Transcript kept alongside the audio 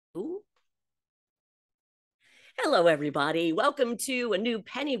Hello, everybody. Welcome to a new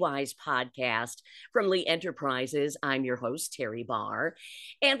PennyWise podcast from Lee Enterprises. I'm your host, Teri Barr,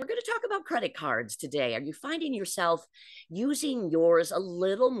 and we're going to talk about credit cards today. Are you finding yourself using yours a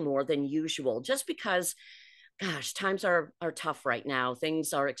little more than usual just because, gosh, times are tough right now?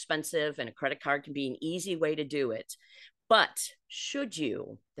 Things are expensive, and a credit card can be an easy way to do it. But should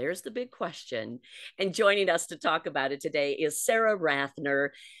you? There's the big question. And joining us to talk about it today is Sara Rathner.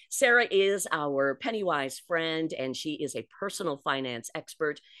 Sara is our PennyWise friend, and she is a personal finance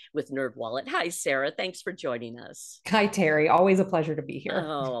expert with NerdWallet. Hi, Sara. Thanks for joining us. Hi, Terry. Always a pleasure to be here.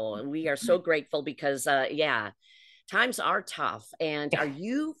 Oh, we are so grateful because, yeah, times are tough. And are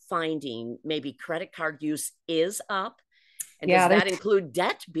you finding maybe credit card use is up? And does Yeah, there's that include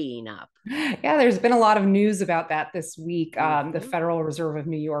debt being up? yeah, there's been a lot of news about that this week. The Mhm. Federal Reserve of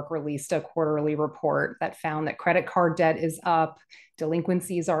New York released a quarterly report that found that credit card debt is up,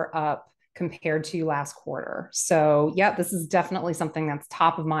 delinquencies are up compared to last quarter. So, yeah, this is definitely something that's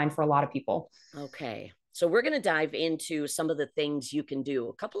top of mind for a lot of people. Okay. So we're going to dive into some of the things you can do,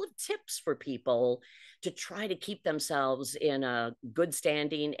 a couple of tips for people to try to keep themselves in a good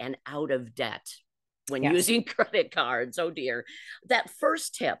standing and out of debt when Yes. using credit cards. Oh dear. That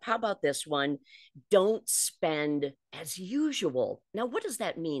first tip, how about this one? Don't spend as usual. Now, what does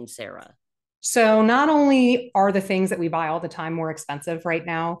that mean, Sara? So not only are the things that we buy all the time more expensive right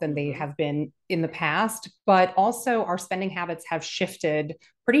now than they Mm-hmm. have been in the past, but also our spending habits have shifted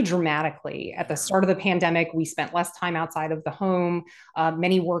pretty dramatically. At the Yeah. start of the pandemic, we spent less time outside of the home.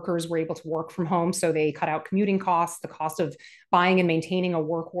 Many workers were able to work from home, so they cut out commuting costs, the cost of buying and maintaining a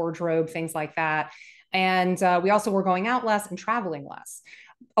work wardrobe, things like that. And we also were going out less and traveling less.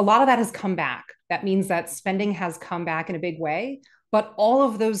 A lot of that has come back. That means that spending has come back in a big way, but all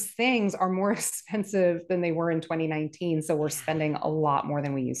of those things are more expensive than they were in 2019. So we're Yeah. spending a lot more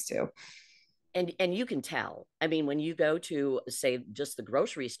than we used to. And you can tell. I mean, when you go to, say, just the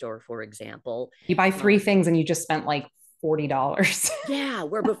grocery store, for example, You buy uh, three things and you just spent like $40. yeah,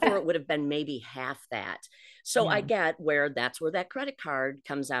 where before it would have been maybe half that. So I Yeah. get where that's where that credit card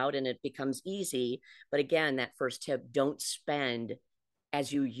comes out and it becomes easy. But again, that first tip, don't spend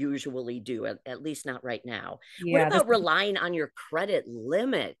as you usually do, at least not right now. What Yeah. This, about relying on your credit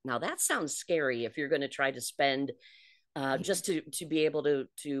limit? Now that sounds scary if you're going to try to spend just to be able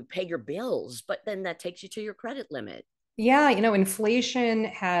to pay your bills, but then that takes you to your credit limit. yeah, inflation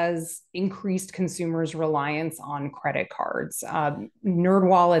has increased consumers' reliance on credit cards.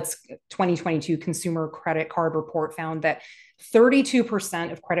 NerdWallet's 2022 Consumer Credit Card Report found that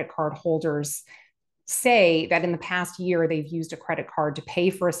 32% of credit card holders say that in the past year they've used a credit card to pay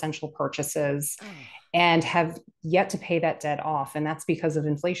for essential purchases Oh. and have yet to pay that debt off. And that's because of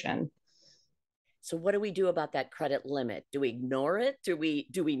inflation. So what do we do about that credit limit? Do we ignore it? Do we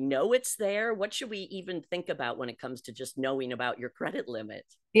know it's there? What should we even think about when it comes to just knowing about your credit limit?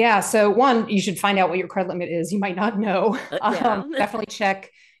 Yeah. So, one, you should find out what your credit limit is. You might not know. Yeah. Definitely check,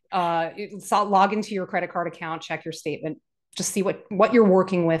 log into your credit card account, check your statement, just see what you're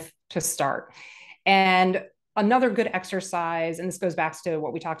working with to start. And another good exercise, and this goes back to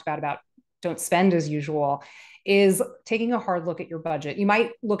what we talked about don't spend as usual, is taking a hard look at your budget. You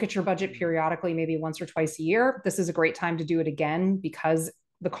might look at your budget periodically, maybe once or twice a year. This is a great time to do it again because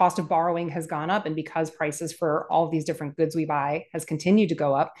the cost of borrowing has gone up and because prices for all of these different goods we buy has continued to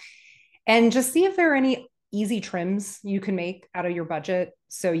go up. And just see if there are any easy trims you can make out of your budget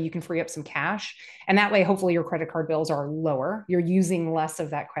so you can free up some cash. And that way, hopefully, your credit card bills are lower. You're using less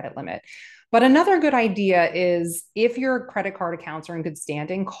of that credit limit. But another good idea is if your credit card accounts are in good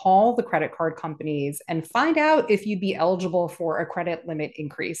standing, call the credit card companies and find out if you'd be eligible for a credit limit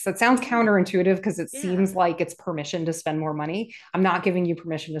increase. That sounds Oh, counterintuitive because it yeah. seems like it's permission to spend more money. I'm not giving you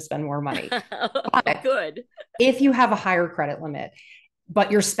permission to spend more money. But Good. if you have a higher credit limit,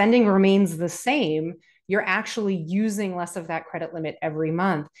 but your spending remains the same, you're actually using less of that credit limit every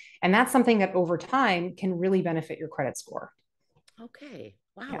month. And that's something that over time can really benefit your credit score. Okay.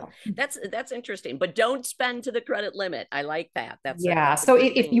 Yeah. Wow. That's interesting. But don't spend to the credit limit. I like that. Yeah. That's a So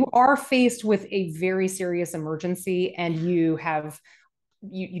good if you thing. are faced with a very serious emergency and you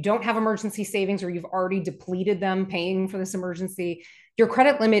don't have emergency savings or you've already depleted them paying for this emergency, your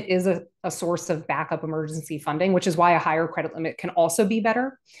credit limit is a source of backup emergency funding, which is why a higher credit limit can also be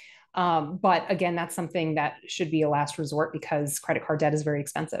better. But again, that's something that should be a last resort because credit card debt is very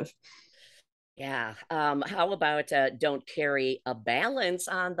expensive. Yeah. How about don't carry a balance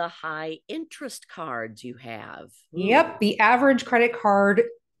on the high interest cards you have? Yep. Ooh. The average credit card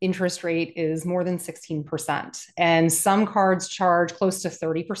interest rate is more than 16%. And some cards charge close to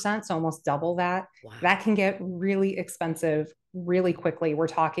 30%, so almost double that. Wow. That can get really expensive really quickly. We're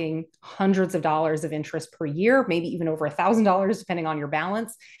talking hundreds of dollars of interest per year, maybe even over $1,000, depending on your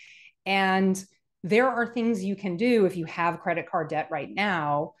balance. And there are things you can do if you have credit card debt right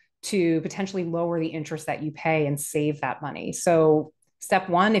now to potentially lower the interest that you pay and save that money. So step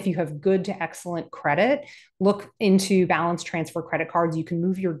one, if you have good to excellent credit, look into balance transfer credit cards. You can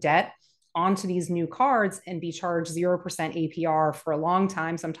move your debt onto these new cards and be charged 0% APR for a long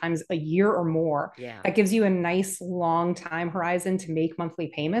time, sometimes a year or more. Yeah. That gives you a nice long time horizon to make monthly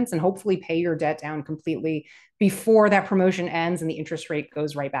payments and hopefully pay your debt down completely before that promotion ends and the interest rate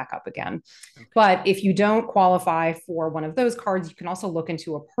goes right back up again. Okay. But if you don't qualify for one of those cards, you can also look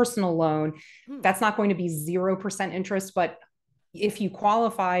into a personal loan. That's not going to be 0% interest, but if you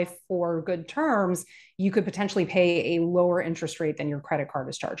qualify for good terms, you could potentially pay a lower interest rate than your credit card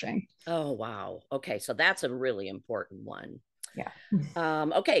is charging. Oh, wow. Okay. So that's a really important one. Yeah.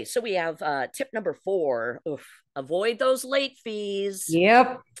 Okay. So we have tip number 4. Oof, avoid those late fees.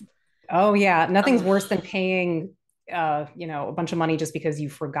 Yep. Oh, yeah. Nothing's worse than paying a bunch of money just because you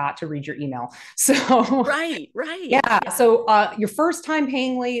forgot to read your email. So right. Yeah. So your first time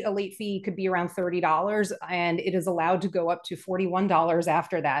paying late, a late fee could be around $30, and it is allowed to go up to $41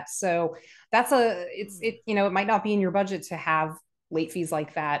 after that. So that's it might not be in your budget to have late fees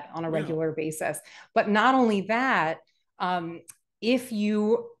like that on a regular basis. But not only that, if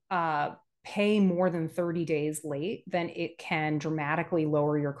you pay more than 30 days late, then it can dramatically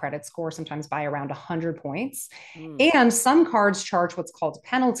lower your credit score, sometimes by around 100 points. And some cards charge what's called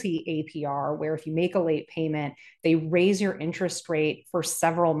penalty APR, where if you make a late payment, they raise your interest rate for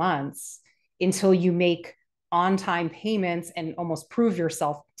several months until you make on-time payments and almost prove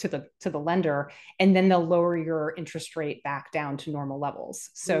yourself to the lender, and then they'll lower your interest rate back down to normal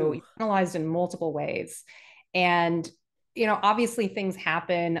levels. So you're penalized in multiple ways. And obviously things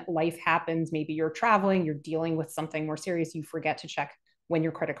happen, life happens. Maybe you're traveling, you're dealing with something more serious. You forget to check when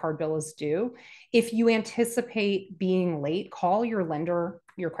your credit card bill is due. If you anticipate being late, call your lender,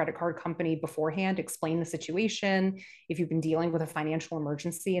 your credit card company beforehand, explain the situation. If you've been dealing with a financial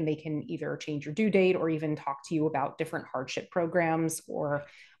emergency, and they can either change your due date or even talk to you about different hardship programs or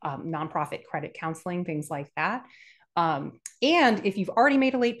nonprofit credit counseling, things like that. And if you've already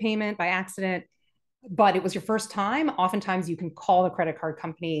made a late payment by accident, but it was your first time, oftentimes you can call the credit card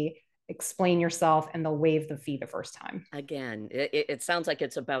company, explain yourself, and they'll waive the fee the first time. Again, it sounds like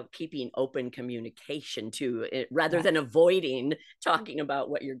it's about keeping open communication too, rather than avoiding talking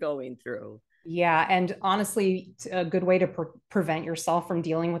about what you're going through. Yeah. And honestly, a good way to prevent yourself from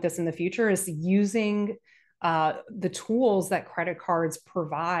dealing with this in the future is using the tools that credit cards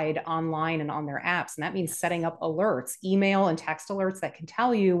provide online and on their apps. And that means setting up alerts, email and text alerts that can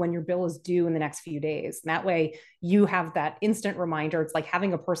tell you when your bill is due in the next few days. And that way you have that instant reminder. It's like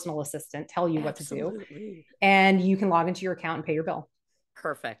having a personal assistant tell you what to do. And you can log into your account and pay your bill.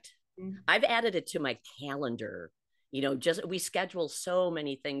 Perfect. I've added it to my calendar. We schedule so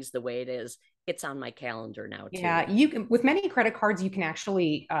many things the way it is. It's on my calendar now too. Yeah, you can, with many credit cards, you can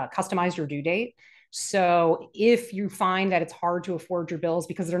actually customize your due date. So if you find that it's hard to afford your bills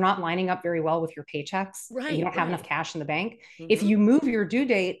because they're not lining up very well with your paychecks, and you don't have enough cash in the bank, if you move your due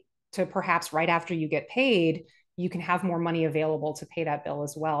date to perhaps right after you get paid, you can have more money available to pay that bill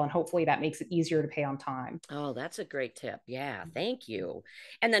as well. And hopefully that makes it easier to pay on time. Oh, that's a great tip. Yeah, thank you.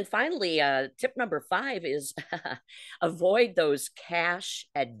 And then finally, tip number 5 is avoid those cash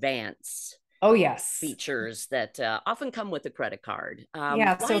advance features that often come with a credit card.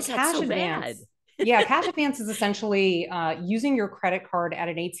 Why is that so bad? Yeah, cash advance is essentially using your credit card at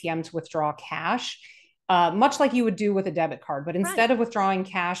an ATM to withdraw cash, much like you would do with a debit card. But instead of withdrawing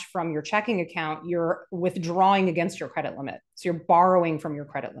cash from your checking account, you're withdrawing against your credit limit. So you're borrowing from your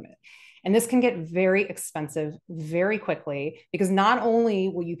credit limit. And this can get very expensive very quickly because not only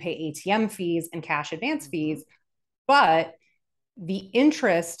will you pay ATM fees and cash advance fees, but the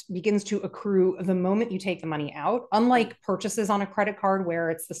interest begins to accrue the moment you take the money out. Unlike purchases on a credit card where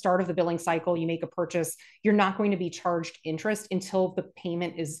it's the start of the billing cycle, you make a purchase, you're not going to be charged interest until the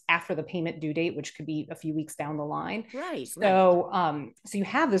payment is after the payment due date, which could be a few weeks down the line. So you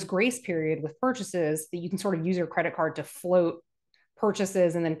have this grace period with purchases that you can sort of use your credit card to float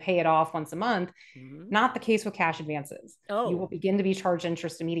purchases and then pay it off once a month. Not the case with cash advances. You will begin to be charged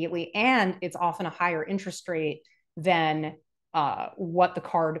interest immediately, and it's often a higher interest rate than what the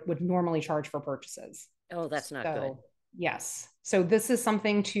card would normally charge for purchases. Oh, that's not good. Yes. So this is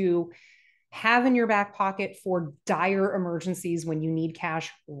something to have in your back pocket for dire emergencies when you need cash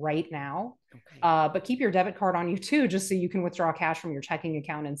right now. But keep your debit card on you too, just so you can withdraw cash from your checking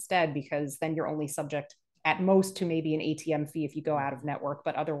account instead, because then you're only subject at most to maybe an ATM fee if you go out of network,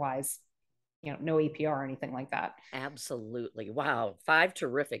 but otherwise no APR or anything like that. Absolutely. Wow. 5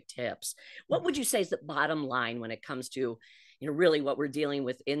 terrific tips. What would you say is the bottom line when it comes to, really what we're dealing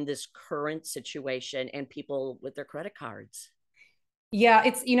with in this current situation and people with their credit cards? Yeah,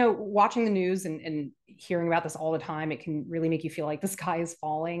 it's, watching the news and hearing about this all the time, it can really make you feel like the sky is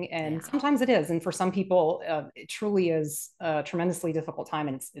falling. And Yeah. sometimes it is. And for some people, it truly is a tremendously difficult time.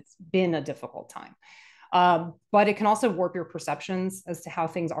 And it's been a difficult time. But it can also warp your perceptions as to how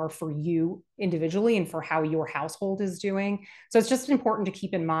things are for you individually and for how your household is doing. So it's just important to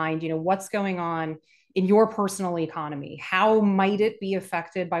keep in mind, what's going on in your personal economy. How might it be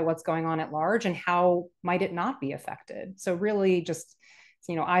affected by what's going on at large, and how might it not be affected? So really just,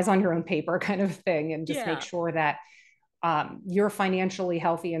 eyes on your own paper kind of thing, and just make Yeah. sure that you're financially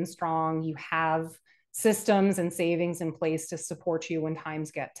healthy and strong. You have systems and savings in place to support you when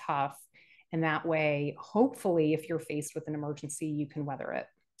times get tough. And that way, hopefully, if you're faced with an emergency, you can weather it.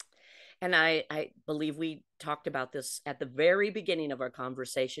 And I believe we talked about this at the very beginning of our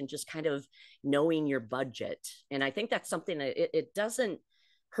conversation, just kind of knowing your budget. And I think that's something that it doesn't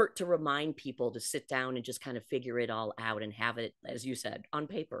hurt to remind people to sit down and just kind of figure it all out and have it, as you said, on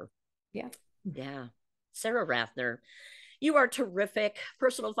paper. Yeah. Yeah. Sara Rathner, you are a terrific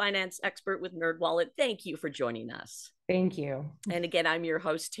personal finance expert with NerdWallet. Thank you for joining us. Thank you. And again, I'm your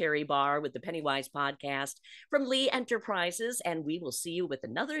host, Teri Barr, with the PennyWise Podcast from Lee Enterprises, and we will see you with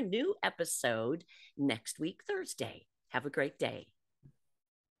another new episode next week, Thursday. Have a great day.